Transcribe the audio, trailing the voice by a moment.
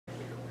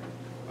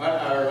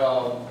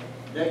Our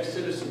next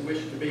citizen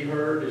wishing to be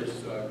heard is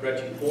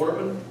Gretchen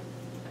Quarterman.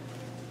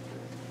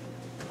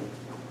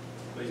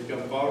 Please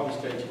come forward and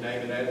state your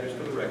name and address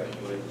for the record,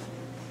 please.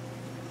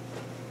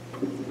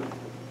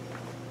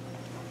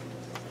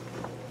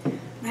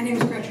 My name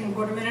is Gretchen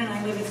Quarterman, and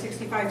I live at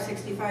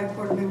 6565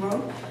 Quarterman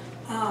Road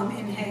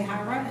in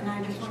Hayhira. And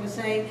I just want to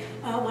say,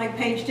 like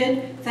Paige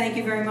did, thank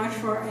you very much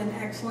for an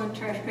excellent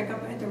trash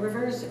pickup at the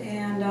rivers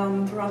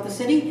and throughout the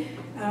city.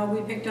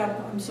 We picked up,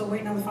 I'm still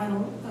waiting on the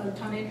final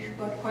tonnage,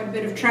 but quite a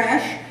bit of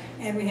trash.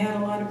 And we had a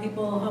lot of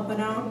people helping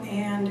out,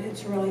 and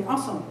it's really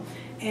awesome.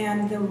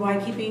 And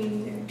by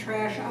keeping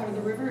trash out of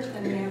the rivers,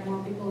 then we have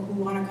more people who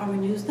want to come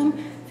and use them.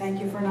 Thank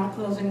you for not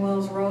closing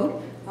Wells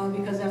Road,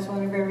 because that's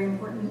one very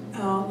important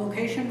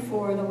location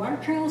for the water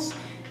trails,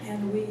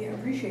 and we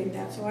appreciate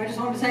that. So I just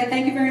want to say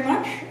thank you very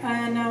much,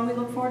 and we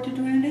look forward to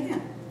doing it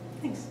again.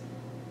 Thanks.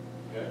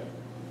 Okay.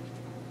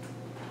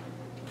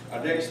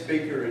 Our next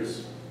speaker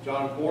is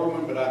John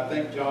Quarterman, but I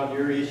think, John,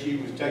 your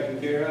issue was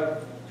taken care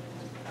of?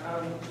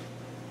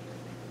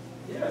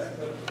 Yes,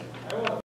 but